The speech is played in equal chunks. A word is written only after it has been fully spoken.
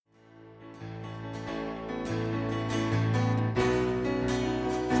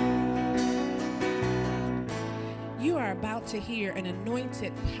to hear an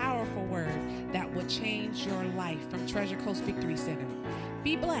anointed, powerful word that will change your life from Treasure Coast Victory Center.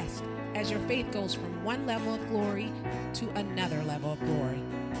 Be blessed as your faith goes from one level of glory to another level of glory.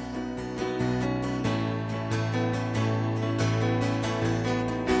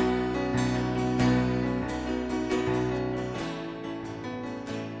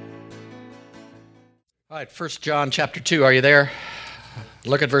 All right, 1 John chapter 2, are you there?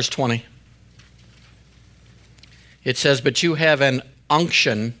 Look at verse 20. It says, but you have an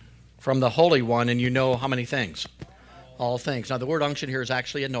unction from the Holy One, and you know how many things? All things. Now, the word unction here is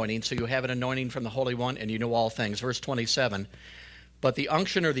actually anointing, so you have an anointing from the Holy One, and you know all things. Verse 27, but the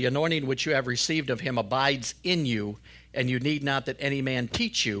unction or the anointing which you have received of him abides in you, and you need not that any man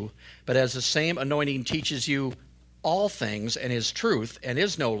teach you, but as the same anointing teaches you all things, and is truth, and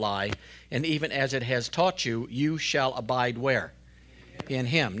is no lie, and even as it has taught you, you shall abide where? In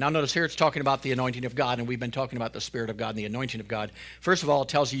him. Now notice here it's talking about the anointing of God, and we've been talking about the Spirit of God and the anointing of God. First of all, it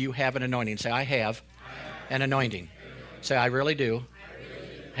tells you you have an anointing. Say, I have an anointing. Say, I really do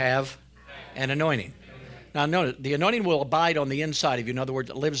have an anointing. Now notice, the anointing will abide on the inside of you. In other words,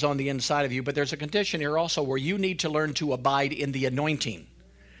 it lives on the inside of you, but there's a condition here also where you need to learn to abide in the anointing.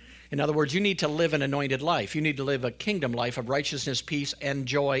 In other words, you need to live an anointed life. You need to live a kingdom life of righteousness, peace, and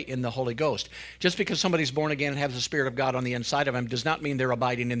joy in the Holy Ghost. Just because somebody's born again and has the Spirit of God on the inside of them does not mean they're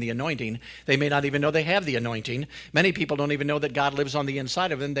abiding in the anointing. They may not even know they have the anointing. Many people don't even know that God lives on the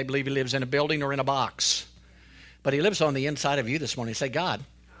inside of them. They believe he lives in a building or in a box. But he lives on the inside of you this morning. Say, God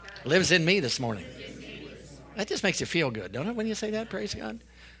lives in me this morning. That just makes you feel good, don't it, when you say that? Praise God.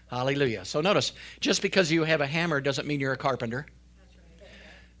 Hallelujah. So notice, just because you have a hammer doesn't mean you're a carpenter.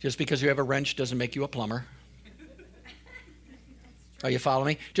 Just because you have a wrench doesn't make you a plumber. Are you following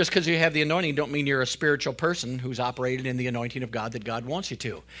me? Just because you have the anointing don't mean you're a spiritual person who's operated in the anointing of God that God wants you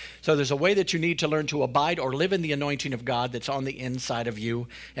to. So there's a way that you need to learn to abide or live in the anointing of God that's on the inside of you,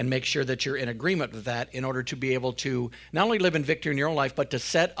 and make sure that you're in agreement with that in order to be able to not only live in victory in your own life, but to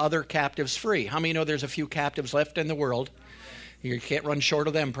set other captives free. How many know there's a few captives left in the world? You can't run short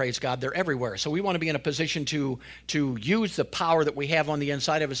of them, praise God. They're everywhere. So we want to be in a position to use the power that we have on the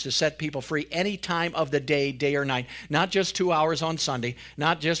inside of us to set people free any time of the day, day or night. Not just 2 hours on Sunday,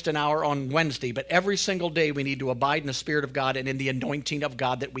 not just an hour on Wednesday, but every single day we need to abide in the Spirit of God and in the anointing of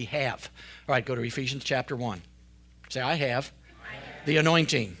God that we have. All right, go to Ephesians chapter 1. Say, I have the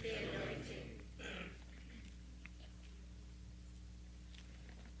anointing.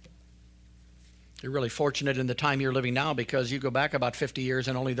 You're really fortunate in the time you're living now, because you go back about 50 years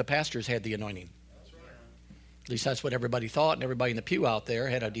and only the pastors had the anointing. That's right. At least that's what everybody thought, and everybody in the pew out there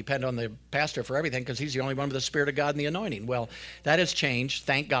had to depend on the pastor for everything because he's the only one with the Spirit of God and the anointing. Well, that has changed.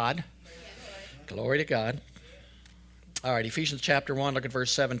 Thank God. Glory to God. All right, Ephesians chapter 1, look at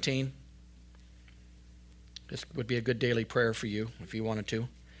verse 17. This would be a good daily prayer for you if you wanted to.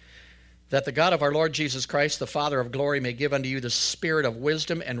 That the God of our Lord Jesus Christ, the Father of glory, may give unto you the spirit of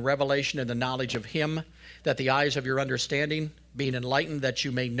wisdom and revelation in the knowledge of him, that the eyes of your understanding, being enlightened, that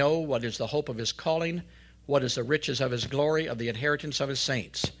you may know what is the hope of his calling, what is the riches of his glory, of the inheritance of his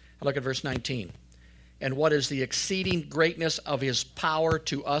saints. Look at verse 19. And what is the exceeding greatness of his power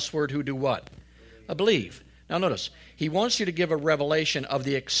to usward who do what? Believe. Now notice, he wants you to give a revelation of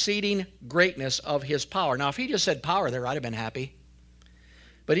the exceeding greatness of his power. Now if he just said power there, I'd have been happy.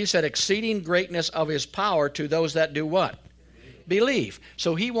 But he said exceeding greatness of his power to those that do what? Believe.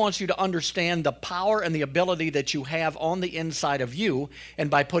 So he wants you to understand the power and the ability that you have on the inside of you,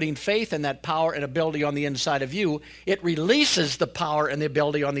 and by putting faith in that power and ability on the inside of you, it releases the power and the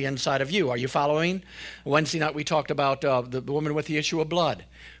ability on the inside of you. Are you following? Wednesday night we talked about the woman with the issue of blood,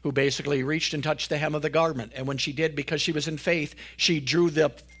 who basically reached and touched the hem of the garment, and when she did, because she was in faith, she drew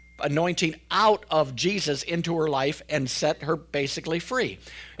the anointing out of Jesus into her life and set her basically free.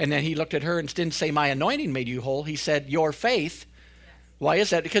 And then he looked at her and didn't say, my anointing made you whole. He said, your faith. Why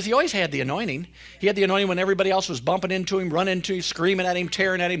is that? Because he always had the anointing. He had the anointing when everybody else was bumping into him, running into him, screaming at him,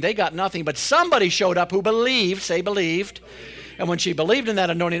 tearing at him. They got nothing. But somebody showed up who believed. Say believed. And when she believed in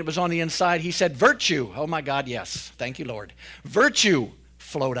that anointing that was on the inside, he said, virtue. Oh my God, yes. Thank you, Lord. Virtue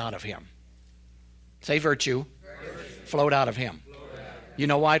flowed out of him. Say virtue. Flowed out of him. You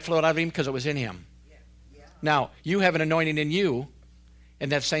know why it flowed out of him? Because it was in him. Now, you have an anointing in you,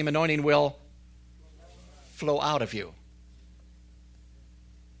 and that same anointing will flow out of you.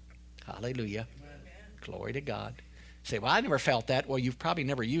 Hallelujah. Amen. Glory to God. Say, well, I never felt that. Well, you've probably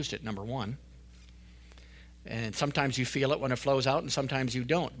never used it, number one. And sometimes you feel it when it flows out, and sometimes you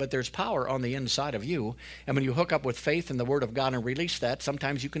don't. But there's power on the inside of you. And when you hook up with faith in the Word of God and release that,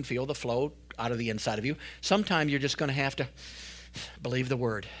 sometimes you can feel the flow out of the inside of you. Sometimes you're just going to have to believe the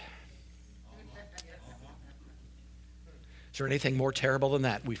Word. Is there anything more terrible than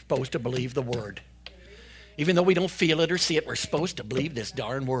that? We're supposed to believe the word. Even though we don't feel it or see it, we're supposed to believe this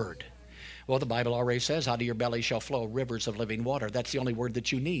darn word. Well, the Bible already says, out of your belly shall flow rivers of living water. That's the only word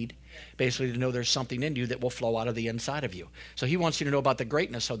that you need, basically, to know there's something in you that will flow out of the inside of you. So he wants you to know about the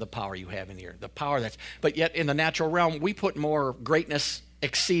greatness of the power you have in here, the power that's, but yet in the natural realm, we put more greatness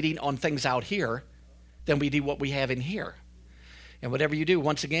exceeding on things out here than we do what we have in here. And whatever you do,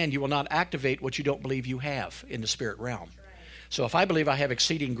 once again, you will not activate what you don't believe you have in the spirit realm. So if I believe I have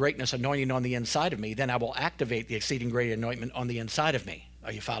exceeding greatness anointing on the inside of me, then I will activate the exceeding great anointment on the inside of me.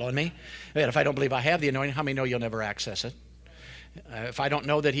 Are you following me? And if I don't believe I have the anointing, how many know you'll never access it? If I don't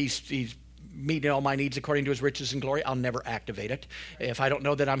know that he's meeting all my needs according to his riches and glory, I'll never activate it. If I don't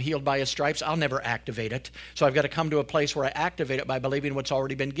know that I'm healed by his stripes, I'll never activate it. So I've got to come to a place where I activate it by believing what's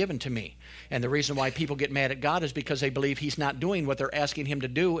already been given to me. And the reason why people get mad at God is because they believe he's not doing what they're asking him to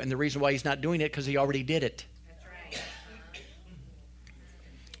do, and the reason why he's not doing it because he already did it. That's right.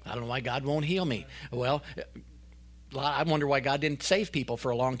 I don't know why God won't heal me. Well, I wonder why God didn't save people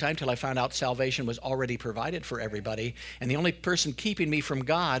for a long time till I found out salvation was already provided for everybody. And the only person keeping me from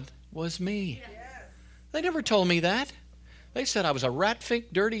God was me. Yes. They never told me that. They said I was a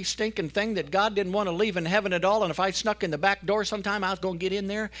rat-fink, dirty, stinking thing that God didn't want to leave in heaven at all. And if I snuck in the back door sometime, I was going to get in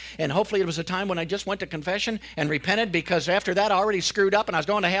there. And hopefully it was a time when I just went to confession and repented, because after that I already screwed up and I was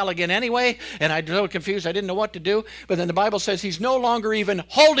going to hell again anyway. And I was so confused, I didn't know what to do. But then the Bible says he's no longer even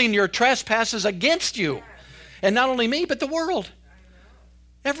holding your trespasses against you. And not only me, but the world.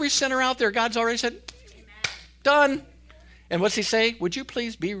 Every sinner out there, God's already said, done. And what's he say? Would you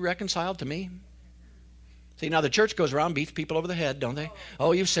please be reconciled to me? See, now the church goes around and beats people over the head, don't they?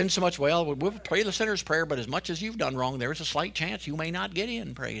 Oh, you've sinned so much. Well, we'll pray the sinner's prayer, but as much as you've done wrong, there's a slight chance you may not get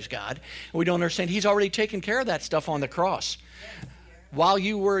in, praise God. And we don't understand. He's already taken care of that stuff on the cross. While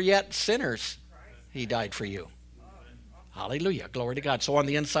you were yet sinners, he died for you. Hallelujah. Glory to God. So on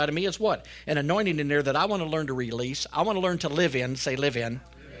the inside of me is what? An anointing in there that I want to learn to release. I want to learn to live in. Say live in.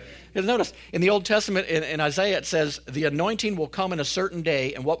 Because notice, in the Old Testament, in Isaiah, it says, the anointing will come in a certain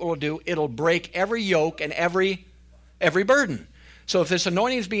day, and what will it do? It'll break every yoke and every burden. So if this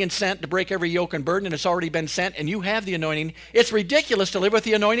anointing is being sent to break every yoke and burden, and it's already been sent, and you have the anointing, it's ridiculous to live with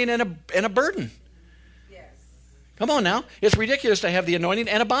the anointing and a burden. Come on now. It's ridiculous to have the anointing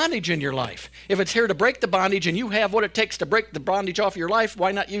and a bondage in your life. If it's here to break the bondage and you have what it takes to break the bondage off your life,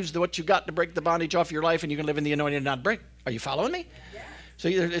 why not use what you got to break the bondage off your life, and you can live in the anointing and not break? Are you following me? Yeah. So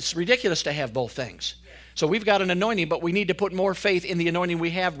it's ridiculous to have both things. Yeah. So we've got an anointing, but we need to put more faith in the anointing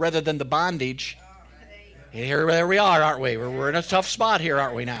we have rather than the bondage. There we are, aren't we? We're in a tough spot here,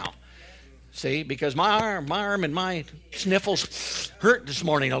 aren't we now? See, because my arm and my sniffles hurt this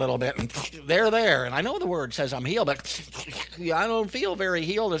morning a little bit, and they're there. And I know the word says I'm healed, but I don't feel very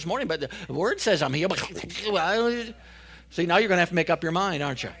healed this morning, but the word says I'm healed. See, now you're going to have to make up your mind,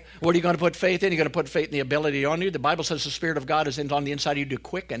 aren't you? What are you going to put faith in? You're going to put faith in the ability on you. The Bible says the Spirit of God is on the inside of you to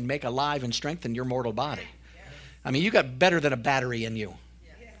quick and make alive and strengthen your mortal body. I mean, you got better than a battery in you.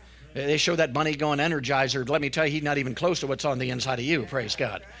 They show that bunny going Energizer. Let me tell you, he's not even close to what's on the inside of you, praise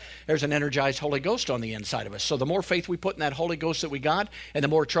God. There's an energized Holy Ghost on the inside of us. So the more faith we put in that Holy Ghost that we got, and the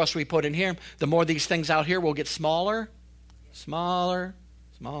more trust we put in him, the more these things out here will get smaller, smaller,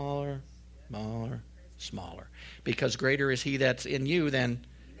 smaller, smaller, smaller. Because greater is he that's in you than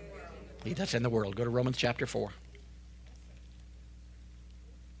he that's in the world. Go to Romans chapter 4.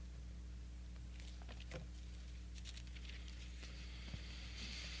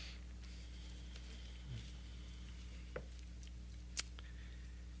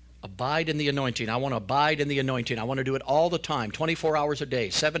 Abide in the anointing. I want to abide in the anointing. I want to do it all the time, 24 hours a day,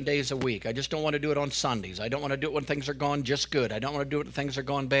 7 days a week. I just don't want to do it on Sundays. I don't want to do it when things are going just good. I don't want to do it when things are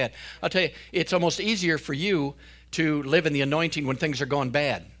going bad. I'll tell you, it's almost easier for you to live in the anointing when things are going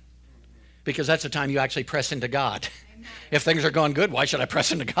bad, because that's the time you actually press into God. If things are going good, why should I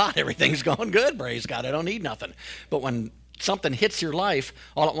press into God? Everything's going good, praise God. I don't need nothing. But when something hits your life,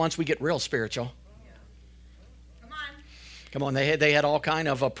 all at once we get real spiritual. Come on, they had all kind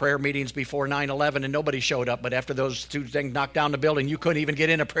of prayer meetings before 9/11, and nobody showed up. But after those two things knocked down the building, you couldn't even get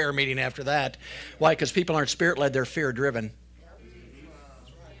in a prayer meeting after that. Why? Because people aren't spirit-led, they're fear-driven.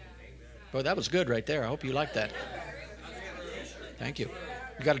 Boy, that was good right there. I hope you liked that. Thank you.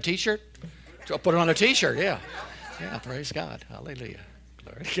 You got a T-shirt? I'll put it on a T-shirt, yeah. Yeah, praise God. Hallelujah.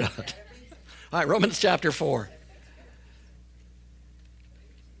 Glory to God. All right, Romans chapter 4.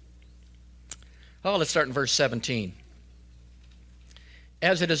 Oh, let's start in verse 17.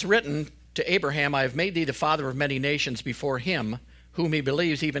 As it is written to Abraham, I have made thee the father of many nations before him, whom he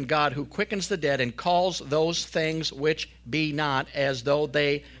believes, even God, who quickens the dead and calls those things which be not as though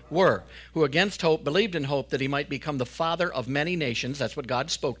they were, who against hope believed in hope that he might become the father of many nations. That's what God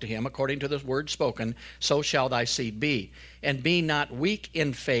spoke to him. According to the word spoken, so shall thy seed be. And being not weak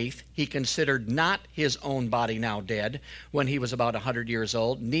in faith, he considered not his own body now dead, when he was about 100 years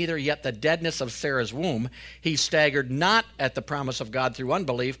old, neither yet the deadness of Sarah's womb. He staggered not at the promise of God through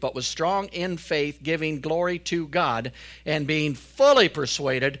unbelief, but was strong in faith, giving glory to God, and being fully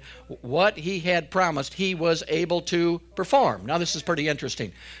persuaded what he had promised, he was able to perform. Now this is pretty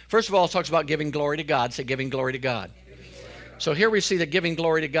interesting. First of all, it talks about giving glory to God. Say, giving glory to God. So here we see that giving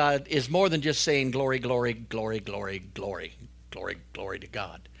glory to God is more than just saying glory, glory, glory, glory, glory, glory, glory to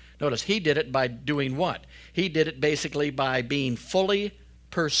God. Notice he did it by doing what? He did it basically by being fully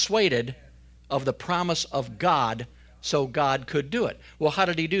persuaded of the promise of God so God could do it. Well, how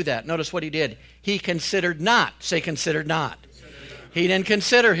did he do that? Notice what he did. He considered not. Say, considered not. He didn't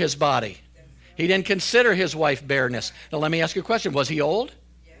consider his body. He didn't consider his wife barrenness. Now let me ask you a question. Was he old?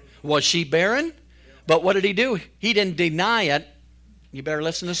 Was she barren? But what did he do? He didn't deny it. You better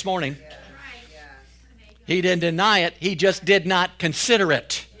listen this morning. He didn't deny it. He just did not consider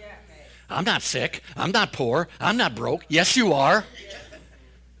it. I'm not sick. I'm not poor. I'm not broke. Yes, you are.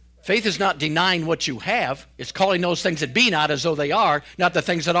 Faith is not denying what you have. It's calling those things that be not as though they are, not the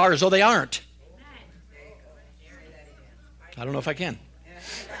things that are as though they aren't. I don't know if I can.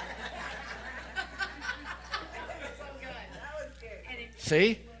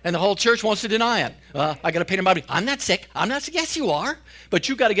 See? And the whole church wants to deny it. I got to pain in my body. I'm not sick. I'm not sick. Yes, you are. But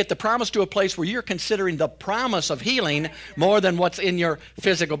you got to get the promise to a place where you're considering the promise of healing more than what's in your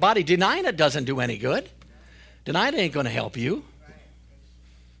physical body. Denying it doesn't do any good. Denying it ain't going to help you.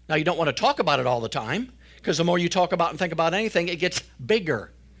 Now, you don't want to talk about it all the time, because the more you talk about and think about anything, it gets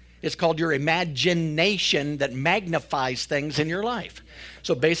bigger. It's called your imagination that magnifies things in your life.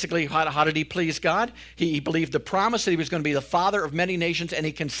 So basically, how did he please God? He believed the promise that he was going to be the father of many nations, and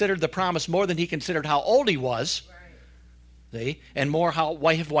he considered the promise more than he considered how old he was. See? And more how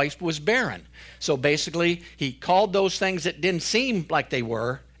his wife was barren. So basically, he called those things that didn't seem like they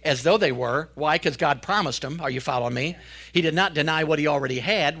were as though they were. Why? Because God promised him. Are you following me? He did not deny what he already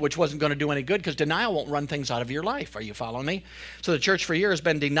had, which wasn't going to do any good, because denial won't run things out of your life. Are you following me? So the church for years has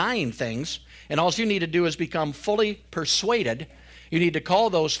been denying things, and all you need to do is become fully persuaded. You need to call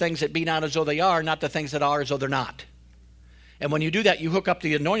those things that be not as though they are, not the things that are as though they're not. And when you do that, you hook up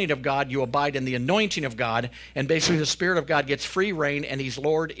the anointing of God, you abide in the anointing of God, and basically the Spirit of God gets free reign, and he's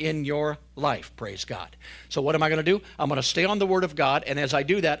Lord in your life. Praise God. So what am I going to do? I'm going to stay on the Word of God, and as I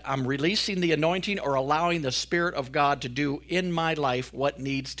do that, I'm releasing the anointing or allowing the Spirit of God to do in my life what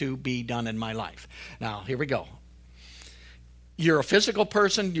needs to be done in my life. Now, here we go. You're a physical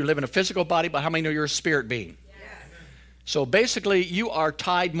person, you live in a physical body, but how many know you're a spirit being? So basically, you are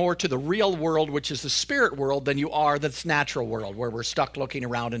tied more to the real world, which is the spirit world, than you are this natural world, where we're stuck looking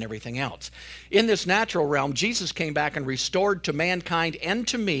around and everything else. In this natural realm, Jesus came back and restored to mankind and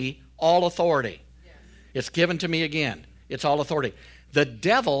to me all authority. Yes. It's given to me again. It's all authority. The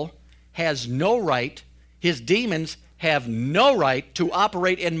devil has no right, his demons have no right to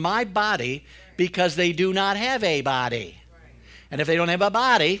operate in my body because they do not have a body. Right. And if they don't have a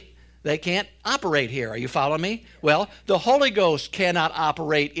body, they can't operate here. Are you following me? Well, the Holy Ghost cannot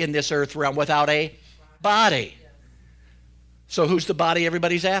operate in this earth realm without a body. So who's the body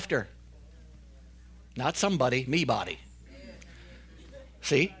everybody's after? Not somebody, me body.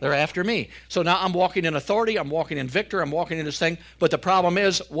 See, they're after me. So now I'm walking in authority, I'm walking in victor, I'm walking in this thing. But the problem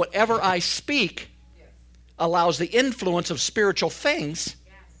is, whatever I speak allows the influence of spiritual things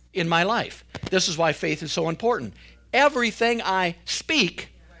in my life. This is why faith is so important. Everything I speak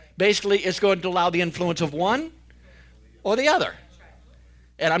basically it's going to allow the influence of one or the other.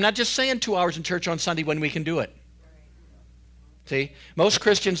 And I'm not just saying 2 hours in church on Sunday when we can do it. See, most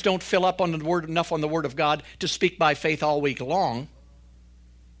Christians don't fill up on the word enough on the Word of God to speak by faith all week long.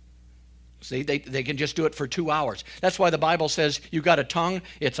 See, they can just do it for 2 hours. That's why the Bible says you got a tongue,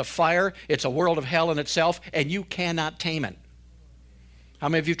 it's a fire, it's a world of hell in itself, and you cannot tame it. How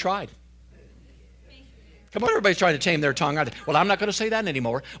many of you tried? Come on, everybody's trying to tame their tongue. Well, I'm not going to say that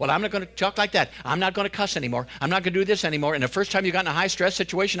anymore. Well, I'm not going to talk like that. I'm not going to cuss anymore. I'm not going to do this anymore. And the first time you got in a high-stress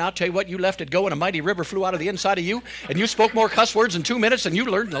situation, I'll tell you what, you left it go and a mighty river flew out of the inside of you, and you spoke more cuss words in 2 minutes than you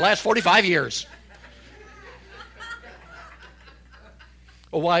learned in the last 45 years.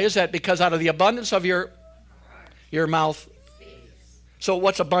 Well, why is that? Because out of the abundance of your mouth. So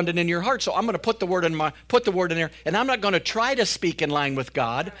what's abundant in your heart? So I'm going to put the word in there, and I'm not going to try to speak in line with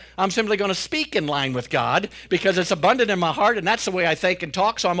God. I'm simply going to speak in line with God because it's abundant in my heart, and that's the way I think and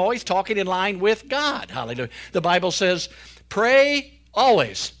talk. So I'm always talking in line with God. Hallelujah. The Bible says, pray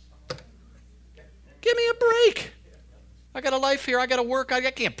always. Give me a break. I got a life here. I got to work.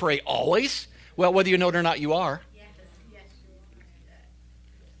 I can't pray always. Well, whether you know it or not, you are.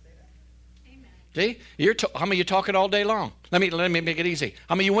 See? How many of you talking all day long? Let me make it easy.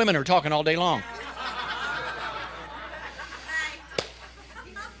 How many of you women are talking all day long?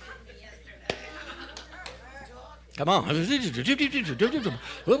 Come on.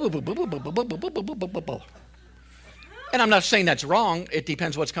 And I'm not saying that's wrong. It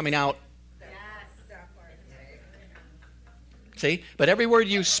depends what's coming out. See? But every word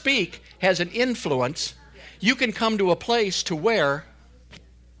you speak has an influence. You can come to a place to where,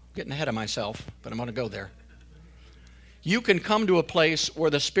 getting ahead of myself, but I'm going to go there. You can come to a place where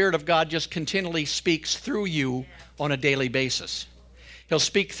the Spirit of God just continually speaks through you on a daily basis. He'll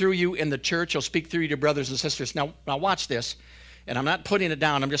speak through you in the church. He'll speak through you to brothers and sisters. Now watch this. And I'm not putting it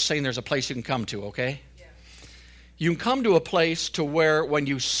down. I'm just saying there's a place you can come to, okay? Yeah. You can come to a place to where when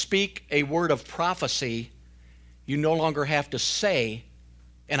you speak a word of prophecy, you no longer have to say,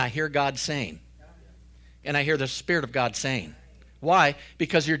 and I hear God saying. And I hear the Spirit of God saying. Why?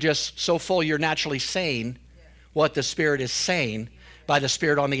 Because you're just so full, you're naturally saying what the Spirit is saying by the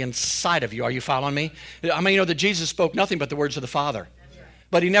Spirit on the inside of you. Are you following me? I mean, you know that Jesus spoke nothing but the words of the Father.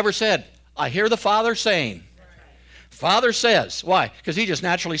 But he never said, I hear the Father saying. Father says. Why? Because he just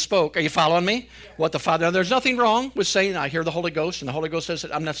naturally spoke. Are you following me? What the Father. Now, there's nothing wrong with saying, I hear the Holy Ghost, and the Holy Ghost says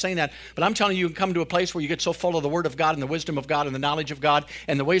it. I'm not saying that. But I'm telling you, you can come to a place where you get so full of the Word of God and the wisdom of God and the knowledge of God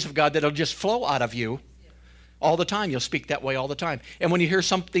and the ways of God that it'll just flow out of you all the time. You'll speak that way all the time. And when you hear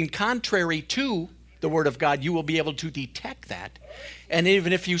something contrary to the Word of God, you will be able to detect that. And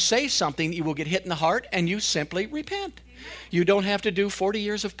even if you say something, you will get hit in the heart and you simply repent. You don't have to do 40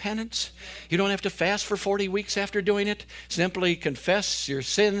 years of penance. You don't have to fast for 40 weeks after doing it. Simply confess your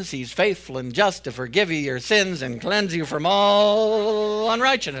sins. He's faithful and just to forgive you your sins and cleanse you from all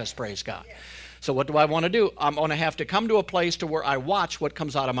unrighteousness. Praise God. So what do I want to do? I'm going to have to come to a place to where I watch what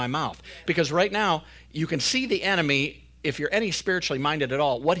comes out of my mouth. Because right now, you can see the enemy, if you're any spiritually minded at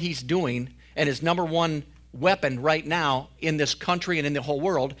all, what he's doing, and his number one weapon right now in this country and in the whole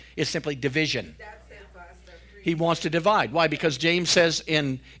world is simply division. He wants to divide. Why? Because James says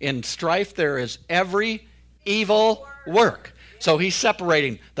in strife there is every evil work. So he's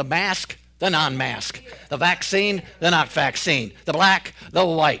separating the mask, the non-mask, the vaccine, the not vaccine, the black, the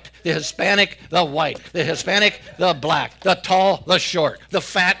white, the Hispanic, the white, the Hispanic, the black, the tall, the short, the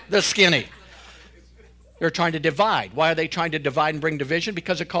fat, the skinny. They're trying to divide. Why are they trying to divide and bring division?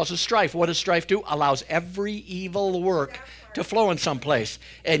 Because it causes strife. What does strife do? Allows every evil work to flow in some place.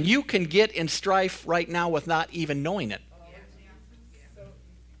 And you can get in strife right now with not even knowing it.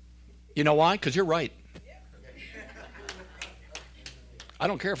 You know why? Because you're right. I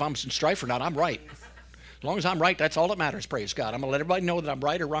don't care if I'm in strife or not. I'm right. As long as I'm right, that's all that matters, praise God. I'm going to let everybody know that I'm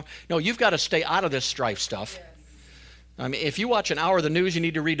right or wrong. No, you've got to stay out of this strife stuff. I mean, if you watch an hour of the news, you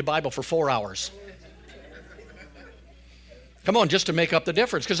need to read the Bible for 4 hours. Come on, just to make up the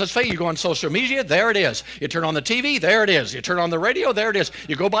difference. Because let's say you go on social media, there it is. You turn on the TV, there it is. You turn on the radio, there it is.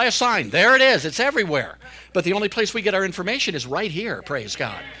 You go by a sign, there it is. It's everywhere. But the only place we get our information is right here, praise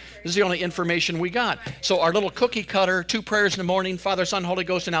God. This is the only information we got. So our little cookie cutter, 2 prayers in the morning, Father, Son, Holy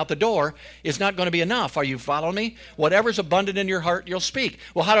Ghost, and out the door is not going to be enough. Are you following me? Whatever's abundant in your heart, you'll speak.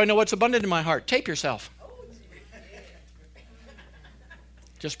 Well, how do I know what's abundant in my heart? Tape yourself.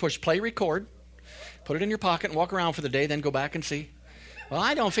 Just push play, record. Put it in your pocket and walk around for the day, then go back and see. Well,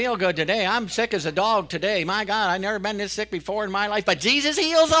 I don't feel good today. I'm sick as a dog today. My God, I've never been this sick before in my life. But Jesus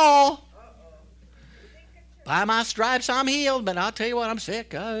heals all. By my stripes I'm healed, but I'll tell you what, I'm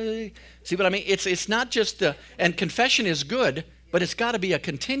sick. See what I mean? It's not just and confession is good, but it's got to be a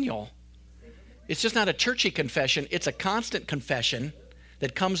continual. It's just not a churchy confession. It's a constant confession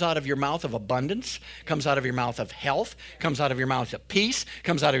that comes out of your mouth of abundance, comes out of your mouth of health, comes out of your mouth of peace,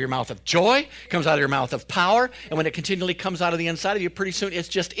 comes out of your mouth of joy, comes out of your mouth of power. And when it continually comes out of the inside of you, pretty soon it's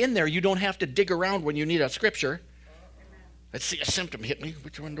just in there. You don't have to dig around when you need a scripture. Let's see, a symptom hit me.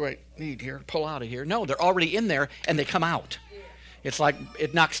 Which one do I need here? Pull out of here. No, they're already in there and they come out. It's like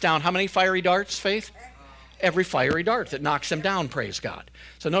it knocks down how many fiery darts, Faith? Every fiery dart that knocks them down, praise God.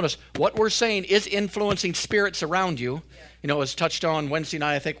 So notice, what we're saying is influencing spirits around you. You know, it was touched on Wednesday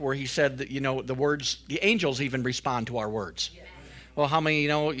night, I think, where he said that, you know, the words, the angels even respond to our words. Well, how many, you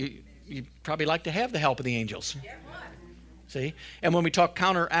know, you probably like to have the help of the angels. See? And when we talk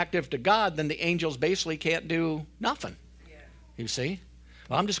counteractive to God, then the angels basically can't do nothing. You see?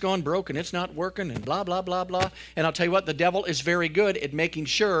 Well, I'm just going broke and it's not working and blah, blah, blah, blah. And I'll tell you what, the devil is very good at making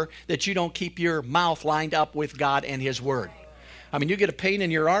sure that you don't keep your mouth lined up with God and his word. I mean, you get a pain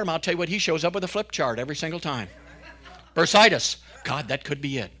in your arm, I'll tell you what, he shows up with a flip chart every single time. Bursitis. God, that could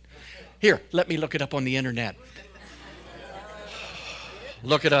be it. Here, let me look it up on the internet.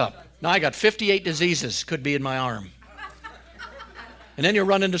 Look it up. Now I got 58 diseases could be in my arm. And then you'll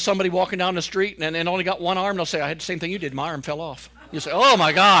run into somebody walking down the street and only got one arm. They'll say, I had the same thing you did. My arm fell off. You say, oh,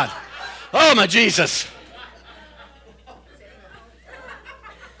 my God. Oh, my Jesus.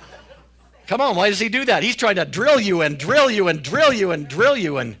 Come on, why does he do that? He's trying to drill you and drill you and drill you and drill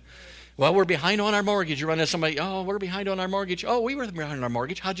you. And, well, we're behind on our mortgage. You run into somebody, oh, we're behind on our mortgage. Oh, we were behind on our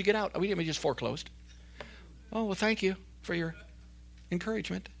mortgage. How'd you get out? Oh, we just foreclosed. Oh, well, thank you for your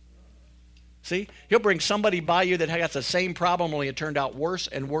encouragement. See, he'll bring somebody by you that has the same problem, only it turned out worse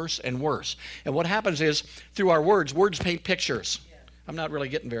and worse and worse. And what happens is, through our words paint pictures. I'm not really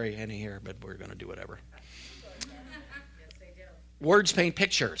getting very any here, but we're going to do whatever. Words paint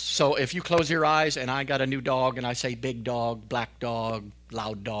pictures. So if you close your eyes and I got a new dog and I say big dog, black dog,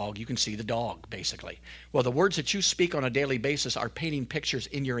 loud dog, you can see the dog, basically. Well, the words that you speak on a daily basis are painting pictures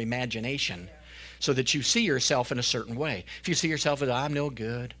in your imagination, so that you see yourself in a certain way. If you see yourself as, I'm no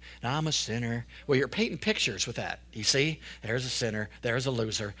good, I'm a sinner, well, you're painting pictures with that. You see, there's a sinner, there's a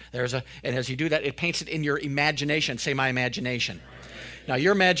loser, and as you do that, it paints it in your imagination. Say, my imagination. Now,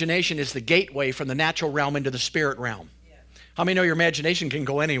 your imagination is the gateway from the natural realm into the spirit realm. How many know your imagination can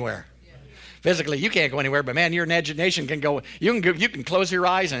go anywhere? Physically, you can't go anywhere, but man, your imagination can go. You can close your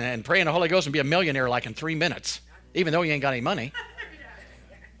eyes and pray in the Holy Ghost and be a millionaire like in 3 minutes, even though you ain't got any money.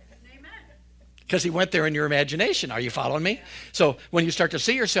 Because he went there in your imagination. Are you following me? So when you start to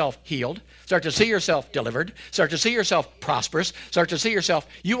see yourself healed, start to see yourself delivered, start to see yourself prosperous, start to see yourself,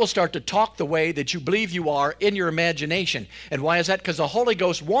 you will start to talk the way that you believe you are in your imagination. And why is that? Because the Holy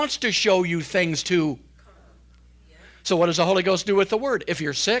Ghost wants to show you things to. So what does the Holy Ghost do with the Word? If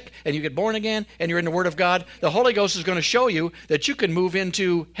you're sick and you get born again and you're in the Word of God, the Holy Ghost is going to show you that you can move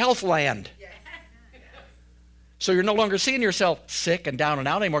into health land. So you're no longer seeing yourself sick and down and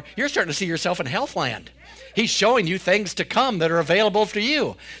out anymore. You're starting to see yourself in health land. He's showing you things to come that are available to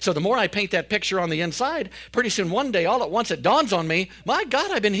you. So the more I paint that picture on the inside, pretty soon one day all at once it dawns on me, my God,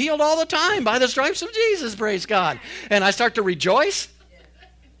 I've been healed all the time by the stripes of Jesus, praise God. And I start to rejoice,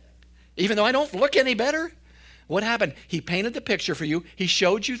 even though I don't look any better. What happened? He painted the picture for you. He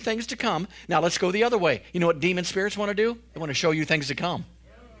showed you things to come. Now let's go the other way. You know what demon spirits want to do? They want to show you things to come.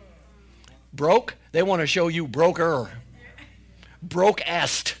 Broke, they want to show you broker.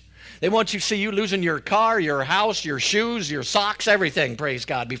 Broke-est. They want you to see you losing your car, your house, your shoes, your socks, everything, praise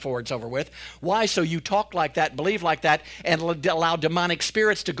God, before it's over with. Why? So you talk like that, believe like that, and allow demonic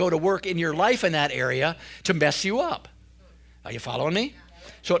spirits to go to work in your life in that area to mess you up. Are you following me?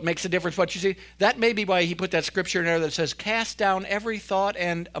 So it makes a difference what you see. That may be why he put that scripture in there that says, cast down every thought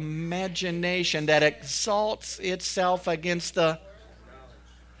and imagination that exalts itself against the...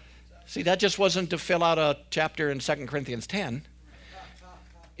 See, that just wasn't to fill out a chapter in 2 Corinthians 10.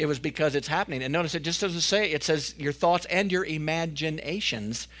 It was because it's happening. And notice it just doesn't say, it says your thoughts and your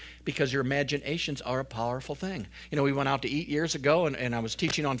imaginations, because your imaginations are a powerful thing. You know, we went out to eat years ago, and I was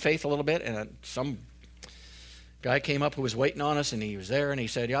teaching on faith a little bit, and some guy came up who was waiting on us, and he was there, and he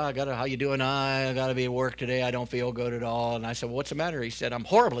said, yeah, how you doing? I got to be at work today. I don't feel good at all. And I said, well, what's the matter? He said, I'm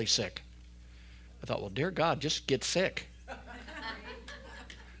horribly sick. I thought, well, dear God, just get sick.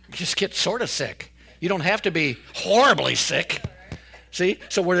 Just get sort of sick. You don't have to be horribly sick. See?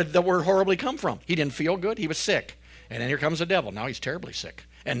 So where did the word horribly come from? He didn't feel good. He was sick. And then here comes the devil. Now he's terribly sick.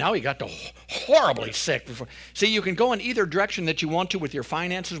 And now he got to horribly sick. See, you can go in either direction that you want to with your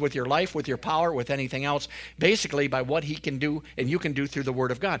finances, with your life, with your power, with anything else, basically by what he can do and you can do through the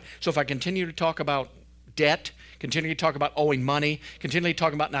Word of God. So if I continue to talk about debt, continue to talk about owing money, continue to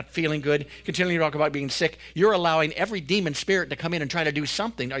talk about not feeling good, continue to talk about being sick, you're allowing every demon spirit to come in and try to do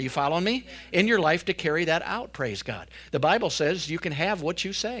something, are you following me, in your life to carry that out, praise God. The Bible says you can have what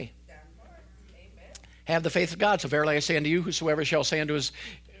you say. Have the faith of God. So verily I say unto you, whosoever shall say unto his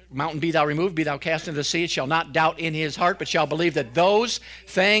mountain, be thou removed, be thou cast into the sea, shall not doubt in his heart, but shall believe that those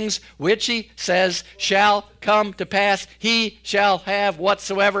things which he says shall come to pass, he shall have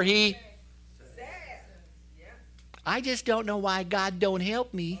whatsoever he says. I just don't know why God don't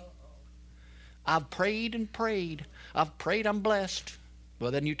help me. I've prayed and prayed. I've prayed I'm blessed. Well,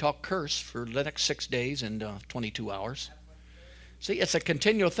 then you talk curse for the next 6 days and 22 hours. See, it's a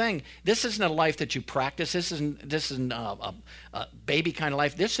continual thing. This isn't a life that you practice. This isn't a baby kind of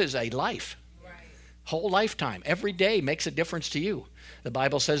life. This is a life. Right. Whole lifetime. Every day makes a difference to you. The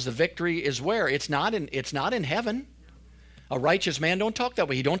Bible says the victory is where? It's not in heaven. A righteous man don't talk that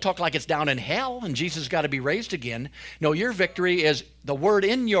way. You don't talk like it's down in hell and Jesus got to be raised again. No, your victory is the word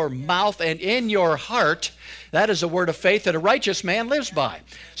in your mouth and in your heart. That is a word of faith that a righteous man lives by.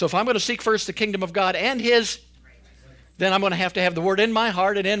 So if I'm going to seek first the kingdom of God and his, then I'm going to have the word in my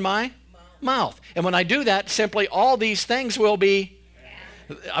heart and in my mouth. And when I do that, simply all these things will be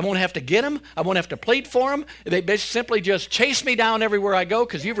I won't have to get them. I won't have to plead for them. They simply just chase me down everywhere I go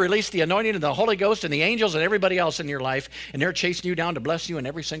because you've released the anointing and the Holy Ghost and the angels and everybody else in your life, and they're chasing you down to bless you in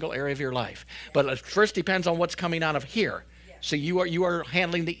every single area of your life. But it first depends on what's coming out of here. So you are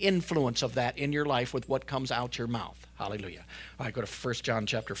handling the influence of that in your life with what comes out your mouth. Hallelujah. All right, go to 1 John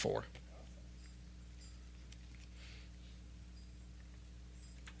chapter 4.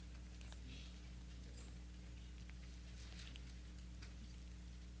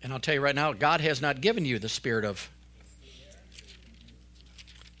 And I'll tell you right now, God has not given you the spirit of.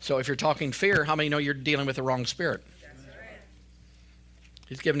 So if you're talking fear, how many know you're dealing with the wrong spirit?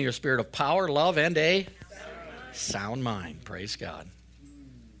 He's given you a spirit of power, love, and a sound mind. Praise God.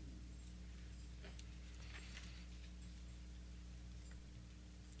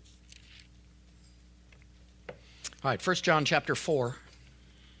 All right, 1 John chapter 4.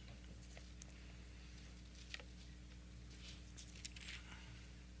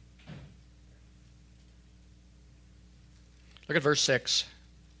 Look at verse 6.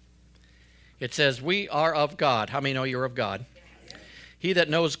 It says, we are of God. How many know you're of God? He that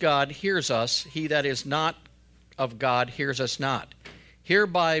knows God hears us. He that is not of God hears us not.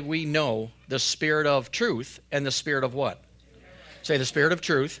 Hereby we know the spirit of truth and the spirit of what? Say the spirit of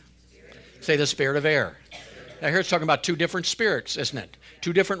truth. Say the spirit of error. Now here it's talking about two different spirits, isn't it?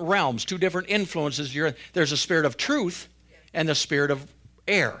 Two different realms, two different influences. There's a spirit of truth and the spirit of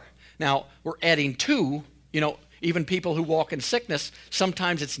error. Now we're adding two, even people who walk in sickness,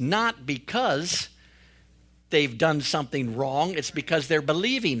 sometimes it's not because they've done something wrong. It's because they're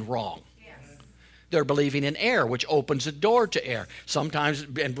believing wrong. Yes. They're believing in error, which opens the door to error. Sometimes,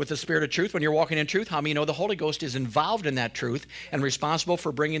 and with the spirit of truth, when you're walking in truth, how many know the Holy Ghost is involved in that truth and responsible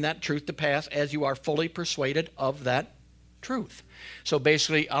for bringing that truth to pass as you are fully persuaded of that truth? So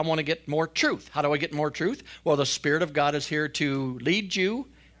basically, I want to get more truth. How do I get more truth? Well, the Spirit of God is here to lead you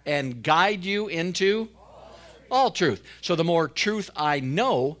and guide you into all truth. So the more truth I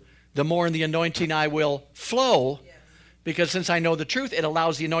know, the more in the anointing I will flow. Because since I know the truth, it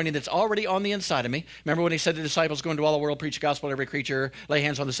allows the anointing that's already on the inside of me. Remember when he said to the disciples, go into all the world, preach the gospel to every creature, lay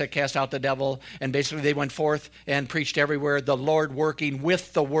hands on the sick, cast out the devil. And basically they went forth and preached everywhere, the Lord working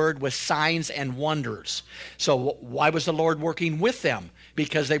with the word with signs and wonders. So why was the Lord working with them?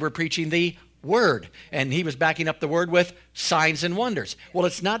 Because they were preaching the word. And he was backing up the word with signs and wonders. Well,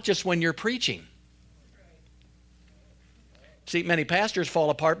 it's not just when you're preaching. See, many pastors fall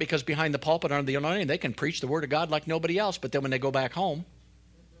apart because behind the pulpit under the anointing, they can preach the word of God like nobody else. But then when they go back home,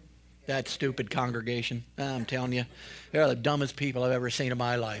 that stupid congregation, I'm telling you, they're the dumbest people I've ever seen in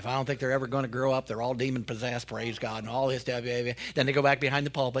my life. I don't think they're ever going to grow up. They're all demon-possessed, praise God, and all this stuff. Then they go back behind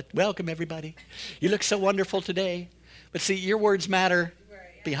the pulpit. Welcome, everybody. You look so wonderful today. But see, your words matter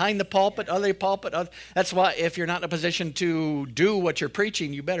behind the pulpit, other pulpit. That's why if you're not in a position to do what you're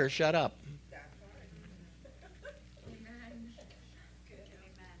preaching, you better shut up.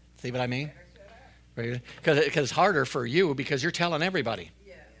 See what I mean? Because it's harder for you because you're telling everybody.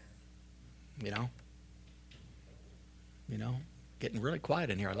 You know, getting really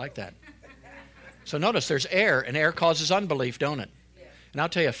quiet in here. I like that. So notice there's air, and air causes unbelief, don't it? And I'll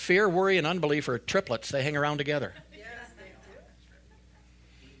tell you, fear, worry, and unbelief are triplets. They hang around together.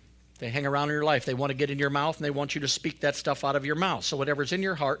 They hang around in your life. They want to get in your mouth, and they want you to speak that stuff out of your mouth. So whatever's in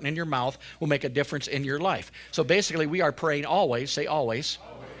your heart and in your mouth will make a difference in your life. So basically, we are praying always. Say always.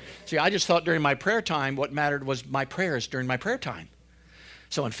 See, I just thought during my prayer time, what mattered was my prayers during my prayer time.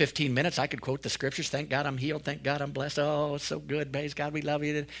 So in 15 minutes, I could quote the scriptures. Thank God I'm healed. Thank God I'm blessed. Oh, it's so good. Praise God, we love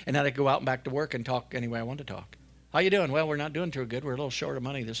you. And then I'd go out and back to work and talk any way I wanted to talk. How you doing? Well, we're not doing too good. We're a little short of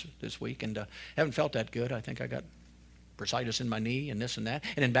money this week, and haven't felt that good. I think I got bursitis in my knee and this and that.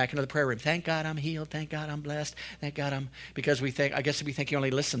 And then back into the prayer room. Thank God I'm healed. Thank God I'm blessed. Thank God because we think he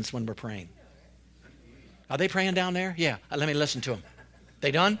only listens when we're praying. Are they praying down there? Yeah. Let me listen to them. They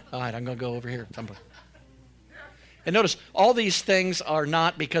done? All right, I'm going to go over here. And notice, all these things are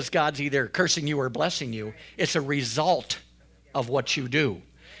not because God's either cursing you or blessing you. It's a result of what you do.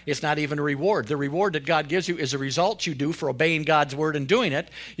 It's not even a reward. The reward that God gives you is a result you do for obeying God's word and doing it.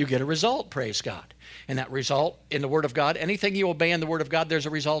 You get a result, praise God. And that result in the word of God, anything you obey in the word of God, there's a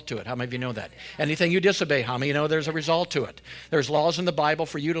result to it. How many of you know that? Anything you disobey, how many of you know there's a result to it? There's laws in the Bible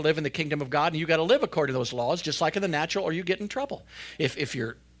for you to live in the kingdom of God, and you got to live according to those laws, just like in the natural, or you get in trouble. If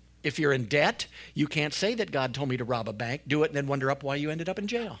you're in debt, you can't say that God told me to rob a bank, do it, and then wonder up why you ended up in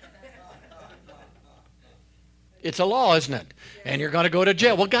jail. It's a law, isn't it? And you're going to go to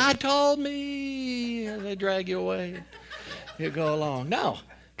jail. Well, God told me. And they drag you away. You go along. No,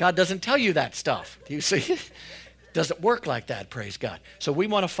 God doesn't tell you that stuff. Do you see? It doesn't work like that, praise God. So we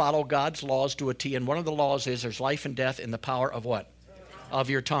want to follow God's laws to a T. And one of the laws is there's life and death in the power of what? of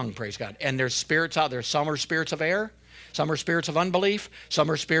your tongue, praise God. And there's spirits out there. Some are spirits of air. Some are spirits of unbelief.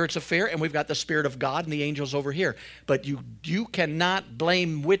 Some are spirits of fear. And we've got the Spirit of God and the angels over here. But you cannot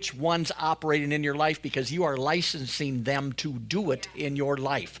blame which one's operating in your life because you are licensing them to do it in your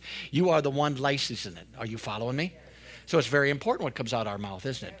life. You are the one licensing it. Are you following me? So it's very important what comes out of our mouth,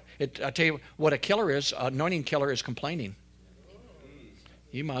 isn't it? I tell you what a killer is. An anointing killer is complaining.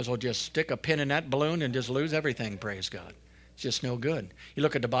 You might as well just stick a pin in that balloon and just lose everything, praise God. It's just no good. You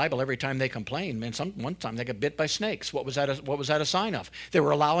look at the Bible, every time they complain, man, one time they got bit by snakes. What was that a sign of? They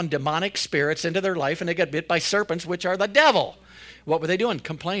were allowing demonic spirits into their life, and they got bit by serpents, which are the devil. What were they doing?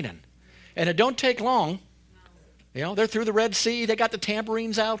 Complaining. And it don't take long. You know, they're through the Red Sea. They got the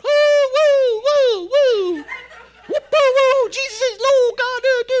tambourines out. Woo, woo, woo, woo. Whoop, woo, woo. Jesus is Lord, God,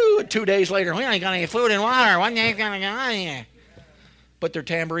 do. And 2 days later, we ain't got any food and water. What ain't going to go here? Put their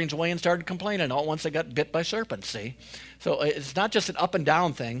tambourines away and started complaining all once they got bit by serpents, see? So it's not just an up and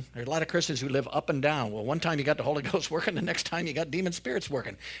down thing. There's a lot of Christians who live up and down. Well, one time you got the Holy Ghost working, the next time you got demon spirits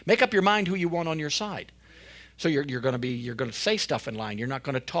working. Make up your mind who you want on your side. So you're going to say stuff in line. You're not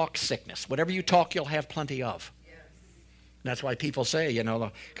going to talk sickness. Whatever you talk, you'll have plenty of. Yes. And that's why people say, you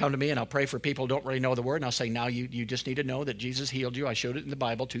know, come to me and I'll pray for people who don't really know the word. And I'll say, now you just need to know that Jesus healed you. I showed it in the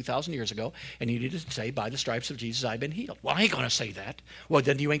Bible 2,000 years ago. And you need to say, by the stripes of Jesus, I've been healed. Well, I ain't going to say that. Well,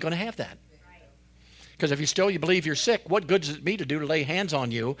 then you ain't going to have that. Because if you believe you're sick, what good does it me to lay hands on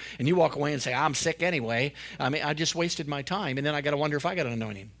you and you walk away and say, I'm sick anyway? I mean, I just wasted my time. And then I got to wonder if I got an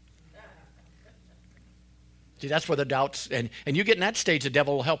anointing. See, that's where the doubts, and you get in that stage, the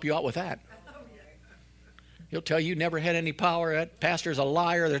devil will help you out with that. He'll tell you never had any power. That pastor's a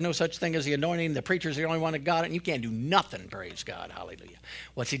liar. There's no such thing as the anointing. The preacher's the only one that got it, and you can't do nothing, praise God, hallelujah.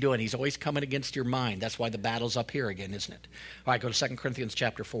 What's he doing? He's always coming against your mind. That's why the battle's up here again, isn't it? All right, go to 2 Corinthians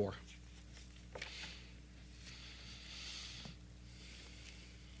chapter 4.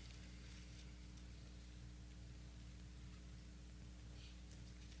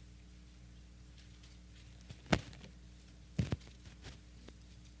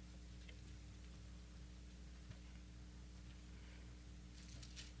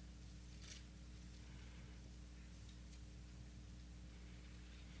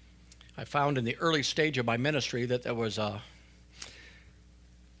 I found in the early stage of my ministry that there was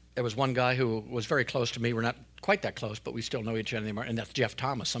one guy who was very close to me. We're not quite that close, but we still know each other anymore, and that's Jeff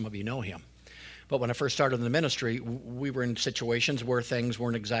Thomas. Some of you know him. But when I first started in the ministry, we were in situations where things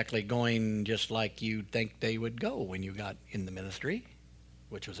weren't exactly going just like you'd think they would go when you got in the ministry,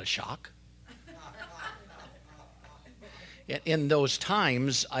 which was a shock. In those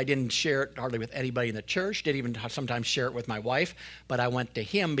times, I didn't share it hardly with anybody in the church, didn't even sometimes share it with my wife, but I went to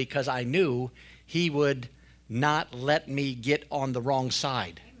him because I knew he would not let me get on the wrong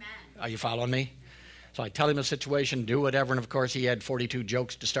side. Amen. Are you following me? So I tell him the situation, do whatever, and of course he had 42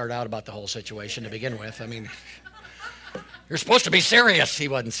 jokes to start out about the whole situation to begin with. I mean, you're supposed to be serious. He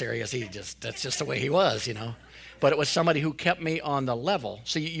wasn't serious. That's just the way he was, you know. But it was somebody who kept me on the level.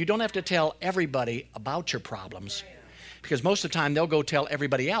 So you don't have to tell everybody about your problems. Because most of the time, they'll go tell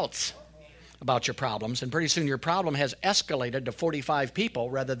everybody else about your problems. And pretty soon, your problem has escalated to 45 people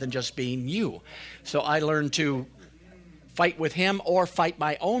rather than just being you. So I learned to fight with him or fight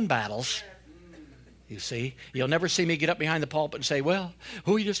my own battles. You see, you'll never see me get up behind the pulpit and say, well,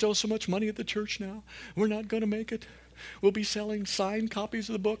 we just owe so much money at the church now. We're not going to make it. We'll be selling signed copies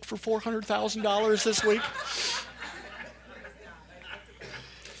of the book for $400,000 this week.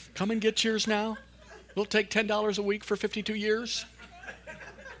 Come and get yours now. We'll take $10 a week for 52 years.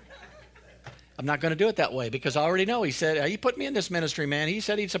 I'm not going to do it that way because I already know. He said, he put me in this ministry, man. He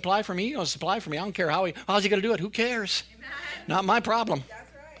said he'd supply for me. He's going to supply for me. I don't care how's he going to do it. Who cares? Amen. Not my problem. That's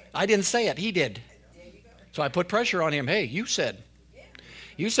right. I didn't say it. He did. So I put pressure on him. Hey, you said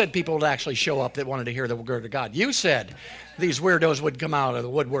people would actually show up that wanted to hear the word of God. You said these weirdos would come out of the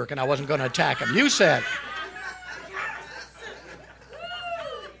woodwork and I wasn't going to attack them. You said.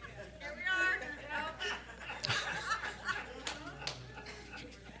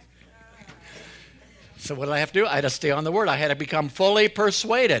 So what did I have to do? I had to stay on the word. I had to become fully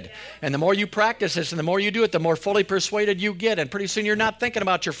persuaded. And the more you practice this and the more you do it, the more fully persuaded you get. And pretty soon you're not thinking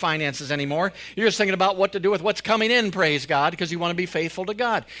about your finances anymore. You're just thinking about what to do with what's coming in, praise God, because you want to be faithful to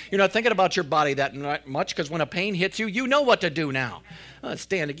God. You're not thinking about your body that much because when a pain hits you, you know what to do now.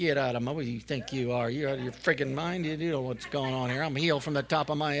 Stand to get out of my, what do you think you are? You're out of your freaking mind? You know what's going on here. I'm healed from the top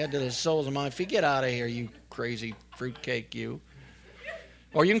of my head to the soles of my feet. Get out of here, you crazy fruitcake, you.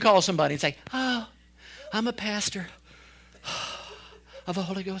 Or you can call somebody and say, oh, I'm a pastor of a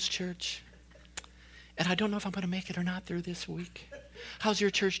Holy Ghost church, and I don't know if I'm going to make it or not through this week. How's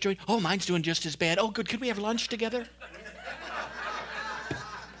your church doing? Oh, mine's doing just as bad. Oh, good. Could we have lunch together?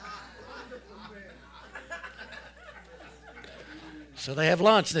 So they have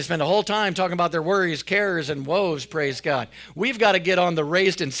lunch. They spend the whole time talking about their worries, cares, and woes, praise God. We've got to get on the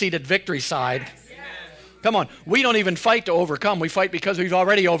raised and seated victory side. Come on. We don't even fight to overcome. We fight because we've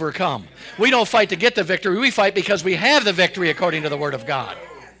already overcome. We don't fight to get the victory. We fight because we have the victory according to the Word of God.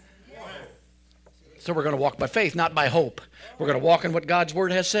 So we're going to walk by faith, not by hope. We're going to walk in what God's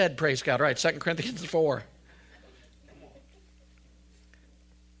Word has said, praise God. All right, 2 Corinthians 4.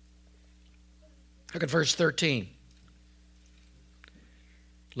 Look at verse 13.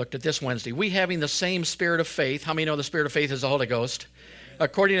 Looked at this Wednesday. We having the same spirit of faith. How many know the spirit of faith is the Holy Ghost?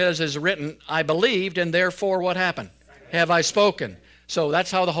 According as is written, I believed, and therefore what happened? Have I spoken. So that's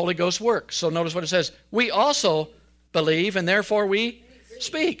how the Holy Ghost works. So notice what it says. We also believe, and therefore we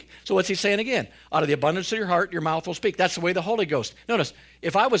speak. So what's he saying again? Out of the abundance of your heart, your mouth will speak. That's the way the Holy Ghost. Notice,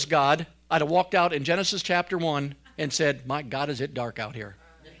 if I was God, I'd have walked out in Genesis chapter 1 and said, my God, is it dark out here?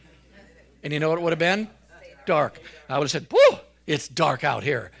 And you know what it would have been? Dark. I would have said, whoo! It's dark out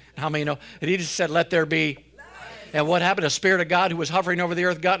here. How many know? And he just said, let there be. And what happened? The Spirit of God who was hovering over the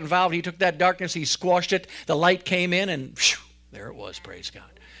earth got involved. He took that darkness, he squashed it. The light came in, and whew, there it was, praise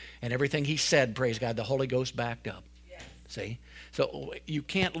God. And everything he said, praise God, the Holy Ghost backed up. See? So you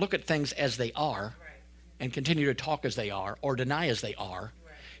can't look at things as they are and continue to talk as they are or deny as they are.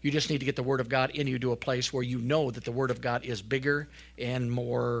 You just need to get the Word of God in you to a place where you know that the Word of God is bigger and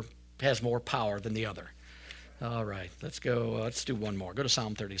has more power than the other. All right, let's go. Let's do one more. Go to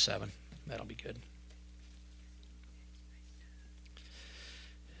Psalm 37. That'll be good.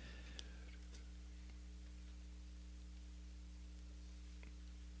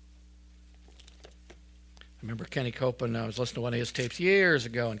 I remember Kenny Copeland. I was listening to one of his tapes years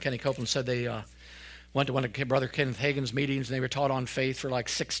ago, and Kenny Copeland said they went to one of Brother Kenneth Hagin's meetings, and they were taught on faith for like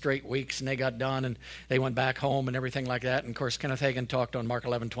 6 straight weeks, and they got done, and they went back home and everything like that. And, of course, Kenneth Hagin talked on Mark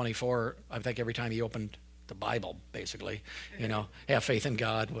 11:24, I think every time he opened the Bible, basically. You know, have faith in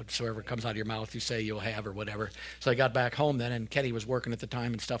God. Whatsoever comes out of your mouth, you say you'll have or whatever. So I got back home then, and Kenny was working at the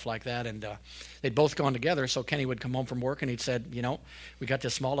time and stuff like that, and they'd both gone together. So Kenny would come home from work, and he'd said, you know, we got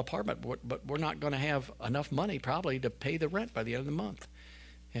this small apartment, but we're not going to have enough money probably to pay the rent by the end of the month.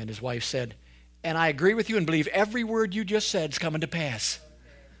 And his wife said, and I agree with you and believe every word you just said is coming to pass.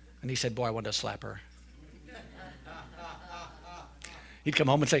 And he said, boy, I wanted to slap her. He'd come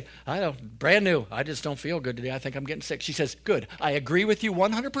home and say, I don't, brand new, I just don't feel good today. I think I'm getting sick. She says, good, I agree with you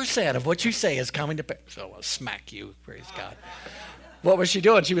 100% of what you say is coming to pass. So I'll smack you, praise God. What was she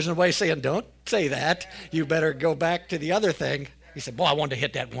doing? She was in a way saying, don't say that. You better go back to the other thing. He said, boy, I wanted to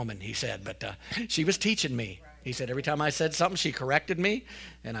hit that woman, he said, but she was teaching me. He said, every time I said something, she corrected me,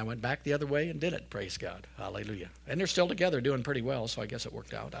 and I went back the other way and did it, praise God. Hallelujah. And they're still together doing pretty well, so I guess it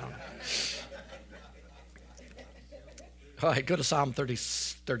worked out. I don't know. All right, go to Psalm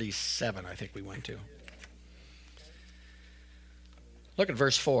 37, I think we went to. Look at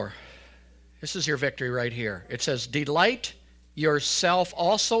verse 4. This is your victory right here. It says, delight yourself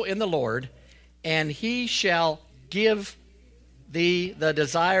also in the Lord, and he shall give thee the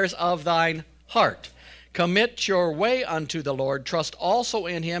desires of thine heart. Commit your way unto the Lord. Trust also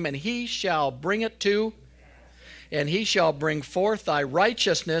in him, and he shall bring it to. And he shall bring forth thy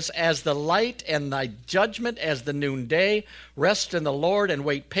righteousness as the light, and thy judgment as the noonday. Rest in the Lord, and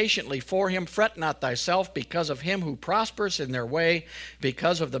wait patiently for him. Fret not thyself because of him who prospers in their way,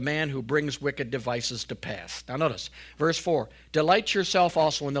 because of the man who brings wicked devices to pass. Now notice, verse 4, delight yourself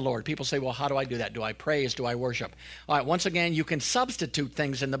also in the Lord. People say, well, how do I do that? Do I praise? Do I worship? All right, once again, you can substitute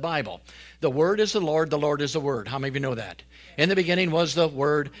things in the Bible. The Word is the Lord is the Word. How many of you know that? In the beginning was the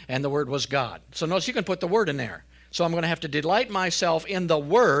Word, and the Word was God. So notice you can put the Word in there. So I'm going to have to delight myself in the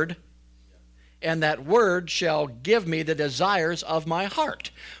Word, and that Word shall give me the desires of my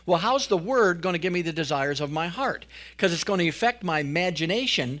heart. Well, how's the Word going to give me the desires of my heart? Because it's going to affect my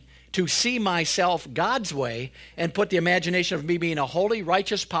imagination to see myself God's way and put the imagination of me being a holy,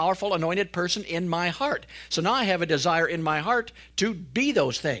 righteous, powerful, anointed person in my heart. So now I have a desire in my heart to be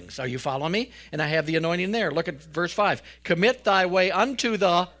those things. Are you following me? And I have the anointing there. Look at verse 5. Commit thy way unto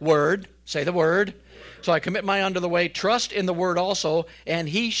the Word. Say the Word. So I commit my unto the way, trust in the Word also, and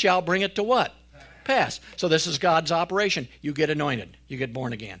he shall bring it to what? Pass. So this is God's operation. You get anointed. You get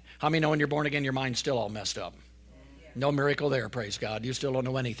born again. How many know when you're born again, your mind's still all messed up? No miracle there, praise God. You still don't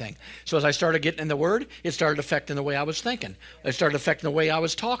know anything. So as I started getting in the Word, it started affecting the way I was thinking. It started affecting the way I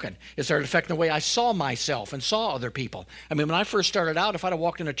was talking. It started affecting the way I saw myself and saw other people. I mean, when I first started out, if I'd have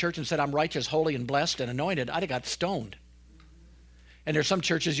walked in a church and said, I'm righteous, holy, and blessed and anointed, I'd have got stoned. And there's some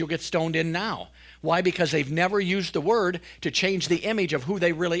churches you'll get stoned in now. Why? Because they've never used the word to change the image of who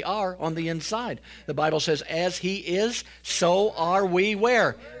they really are on the inside. The Bible says, as he is, so are we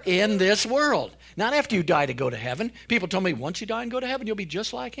where? In this world. Not after you die to go to heaven. People told me, once you die and go to heaven, you'll be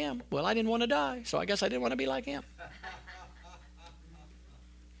just like him. Well, I didn't want to die, so I guess I didn't want to be like him.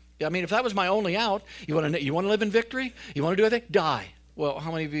 I mean, if that was my only out, you want to live in victory? You want to do anything? Die. Well,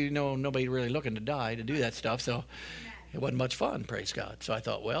 how many of you know nobody really looking to die to do that stuff? So it wasn't much fun, praise God. So I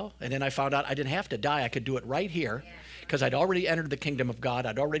thought, well, and then I found out I didn't have to die. I could do it right here because I'd already entered the kingdom of God.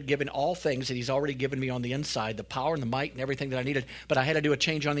 I'd already given all things that he's already given me on the inside, the power and the might and everything that I needed. But I had to do a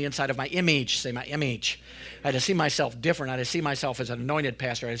change on the inside of my image, say my image. I had to see myself different. I had to see myself as an anointed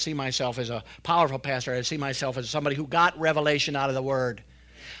pastor. I had to see myself as a powerful pastor. I had to see myself as somebody who got revelation out of the word.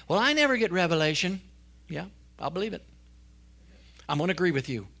 Well, I never get revelation. Yeah, I'll believe it. I'm going to agree with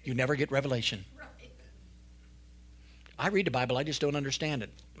you. You never get revelation. I read the Bible, I just don't understand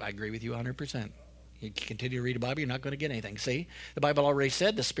it. I agree with you 100%. You continue to read the Bible, you're not going to get anything. See, the Bible already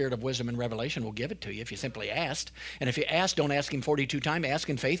said the spirit of wisdom and revelation will give it to you if you simply asked. And if you ask, don't ask him 42 times. Ask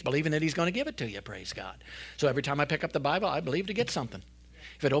in faith, believing that he's going to give it to you, praise God. So every time I pick up the Bible, I believe to get something.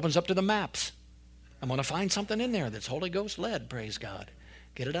 If it opens up to the maps, I'm going to find something in there that's Holy Ghost led, praise God.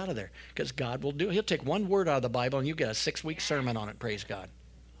 Get it out of there because God will do it. He'll take one word out of the Bible and you get a 6-week sermon on it, praise God.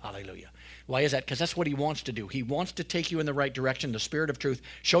 Hallelujah. Why is that? Because that's what he wants to do. He wants to take you in the right direction, the spirit of truth,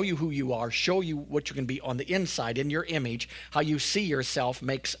 show you who you are, show you what you can be on the inside in your image. How you see yourself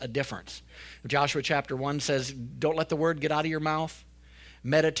makes a difference. Joshua chapter 1 says, don't let the word get out of your mouth.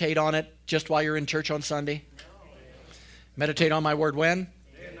 Meditate on it just while you're in church on Sunday. Meditate on my word when?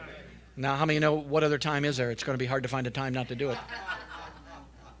 Now, how many know what other time is there? It's going to be hard to find a time not to do it.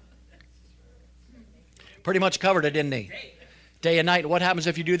 Pretty much covered it, didn't he? Day and night. What happens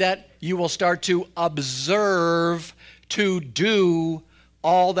if you do that? You will start to observe to do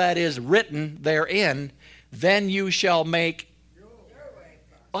all that is written therein. Then you shall make.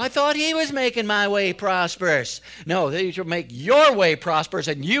 I thought he was making my way prosperous. No, he shall make your way prosperous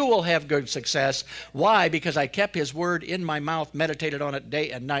and you will have good success. Why? Because I kept his word in my mouth, meditated on it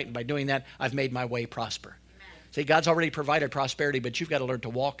day and night. And by doing that, I've made my way prosper. See, God's already provided prosperity, but you've got to learn to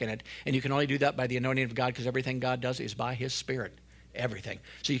walk in it. And you can only do that by the anointing of God because everything God does is by his Spirit. Everything.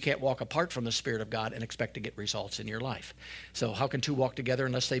 So you can't walk apart from the Spirit of God and expect to get results in your life. So how can two walk together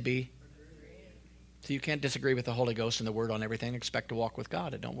unless they be? So you can't disagree with the Holy Ghost and the Word on everything and expect to walk with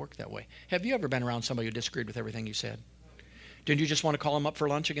God. It don't work that way. Have you ever been around somebody who disagreed with everything you said? Didn't you just want to call them up for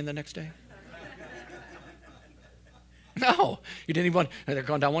lunch again the next day? No, you didn't even want, they're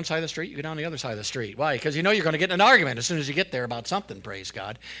going down one side of the street, you go down the other side of the street. Why? Because you know you're going to get in an argument as soon as you get there about something, praise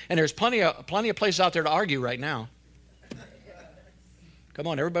God. And there's plenty of places out there to argue right now. Come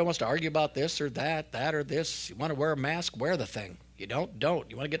on, everybody wants to argue about this or that or this. You want to wear a mask, wear the thing. You don't.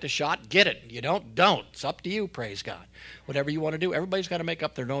 You want to get the shot, get it. You don't. It's up to you, praise God. Whatever you want to do, everybody's got to make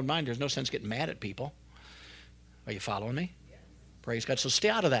up their own mind. There's no sense getting mad at people. Are you following me? Praise God. So stay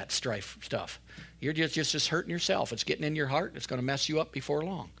out of that strife stuff. You're just hurting yourself. It's getting in your heart. It's going to mess you up before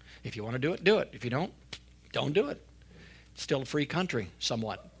long. If you want to do it, do it. If you don't do it. It's still a free country,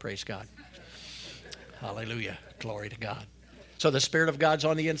 somewhat. Praise God. Hallelujah. Glory to God. So the Spirit of God's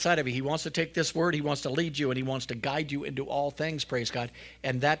on the inside of you. He wants to take this word. He wants to lead you, and he wants to guide you into all things, praise God.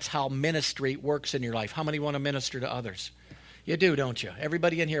 And that's how ministry works in your life. How many want to minister to others? You do, don't you?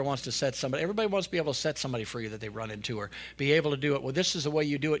 Everybody in here wants to set somebody. Everybody wants to be able to set somebody free that they run into or be able to do it. Well, this is the way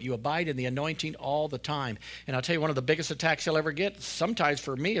you do it. You abide in the anointing all the time. And I'll tell you, one of the biggest attacks you'll ever get, sometimes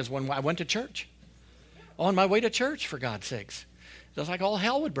for me, is when I went to church. On my way to church, for God's sakes. It was like all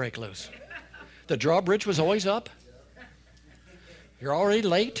hell would break loose. The drawbridge was always up. You're already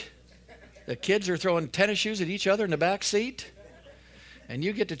late. The kids are throwing tennis shoes at each other in the back seat. And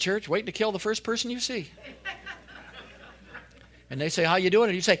you get to church waiting to kill the first person you see. And they say, how you doing?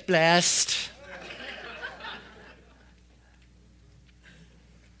 And you say, blessed.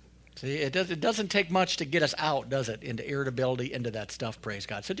 See, it doesn't take much to get us out, does it, into irritability, into that stuff, praise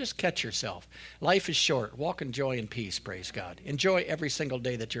God. So just catch yourself. Life is short. Walk in joy and peace, praise God. Enjoy every single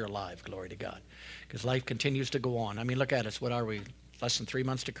day that you're alive, glory to God. Because life continues to go on. I mean, look at us. What are we? Less than 3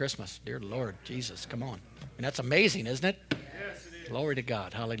 months to Christmas. Dear Lord, Jesus, come on. And that's amazing, isn't it? Yes, it is. Glory to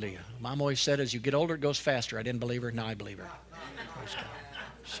God. Hallelujah. Mom always said, as you get older, it goes faster. I didn't believe her. Now I believe her. Praise God.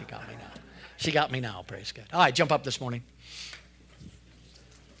 She got me now. She got me now, praise God. All right, jump up this morning.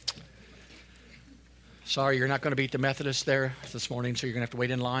 Sorry, you're not going to beat the Methodists there this morning, so you're going to have to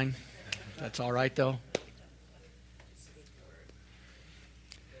wait in line. That's all right, though.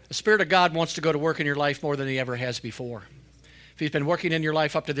 The Spirit of God wants to go to work in your life more than he ever has before. If he's been working in your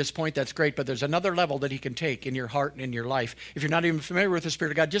life up to this point, that's great, but there's another level that he can take in your heart and in your life. If you're not even familiar with the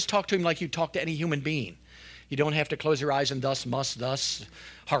Spirit of God, just talk to him like you talk to any human being. You don't have to close your eyes and thus, must, thus,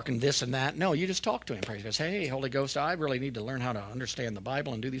 hearken this and that. No, you just talk to him. Praise God. Say, hey, Holy Ghost, I really need to learn how to understand the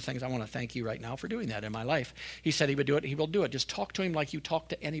Bible and do these things. I want to thank you right now for doing that in my life. He said he would do it. He will do it. Just talk to him like you talk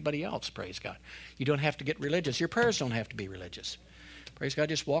to anybody else. Praise God. You don't have to get religious. Your prayers don't have to be religious. Praise God,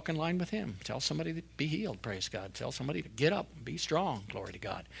 just walk in line with him. Tell somebody to be healed, praise God. Tell somebody to get up, be strong, glory to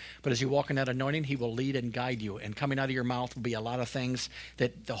God. But as you walk in that anointing, he will lead and guide you. And coming out of your mouth will be a lot of things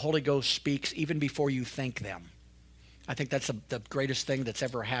that the Holy Ghost speaks even before you think them. I think that's the greatest thing that's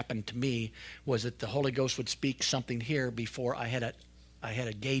ever happened to me, was that the Holy Ghost would speak something here before I had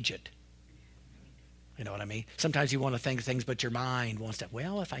to gauge it. You know what I mean? Sometimes you want to think things, but your mind wants to,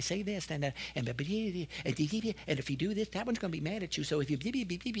 well, if I say this, then that, and if you do this, that one's going to be mad at you. So if you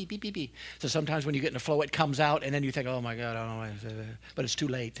So sometimes when you get in the flow, it comes out, and then you think, oh my God, I don't know, but it's too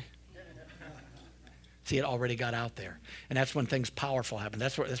late. See, it already got out there. And that's when things powerful happen.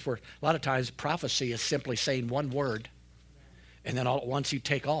 That's where a lot of times prophecy is simply saying one word, and then all at once you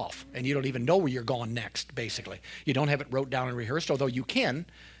take off, and you don't even know where you're going next, basically. You don't have it wrote down and rehearsed, although you can.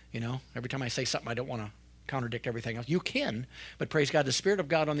 You know, every time I say something, I don't want to contradict everything else. You can, but praise God, the Spirit of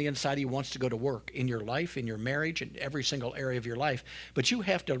God on the inside of you wants to go to work in your life, in your marriage, in every single area of your life. But you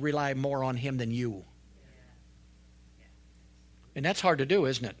have to rely more on him than you. And that's hard to do,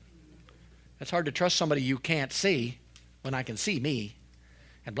 isn't it? It's hard to trust somebody you can't see when I can see me.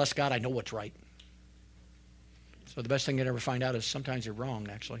 And bless God, I know what's right. So the best thing you'd ever find out is sometimes you're wrong,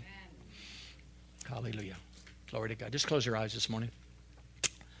 actually. Hallelujah. Glory to God. Just close your eyes this morning.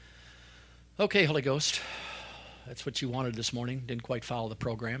 Okay, Holy Ghost, that's what you wanted this morning. Didn't quite follow the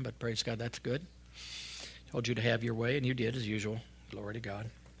program, but praise God, that's good. Told you to have your way, and you did as usual. Glory to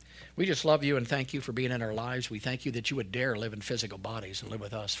God. We just love you and thank you for being in our lives. We thank you that you would dare live in physical bodies and live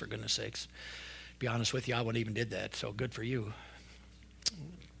with us, for goodness sakes. To be honest with you, I wouldn't even did that, so good for you.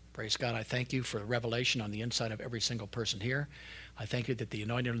 Praise God, I thank you for the revelation on the inside of every single person here. I thank you that the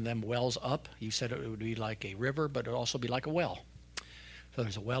anointing on them wells up. You said it would be like a river, but it would also be like a well. So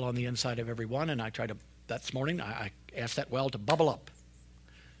there's a well on the inside of everyone, and this morning, I asked that well to bubble up.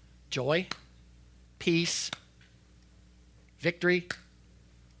 Joy, peace, victory,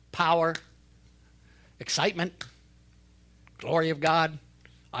 power, excitement, glory of God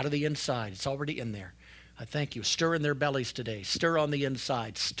out of the inside. It's already in there. I thank you. Stir in their bellies today. Stir on the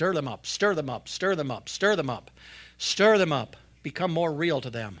inside. Stir them up, stir them up, stir them up, stir them up, stir them up. Become more real to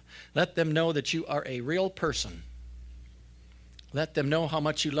them. Let them know that you are a real person. Let them know how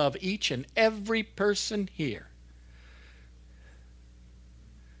much you love each and every person here.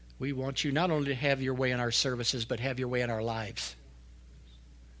 We want you not only to have your way in our services, but have your way in our lives.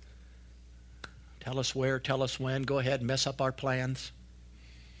 Tell us where, tell us when. Go ahead and mess up our plans.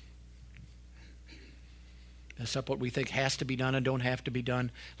 Mess up what we think has to be done and don't have to be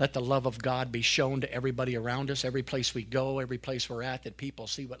done. Let the love of God be shown to everybody around us, every place we go, every place we're at, that people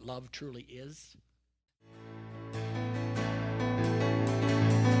see what love truly is.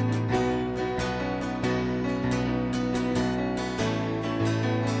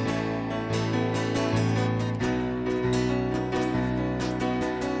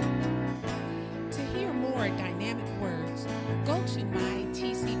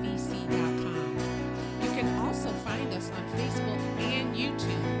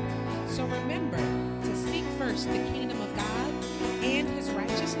 The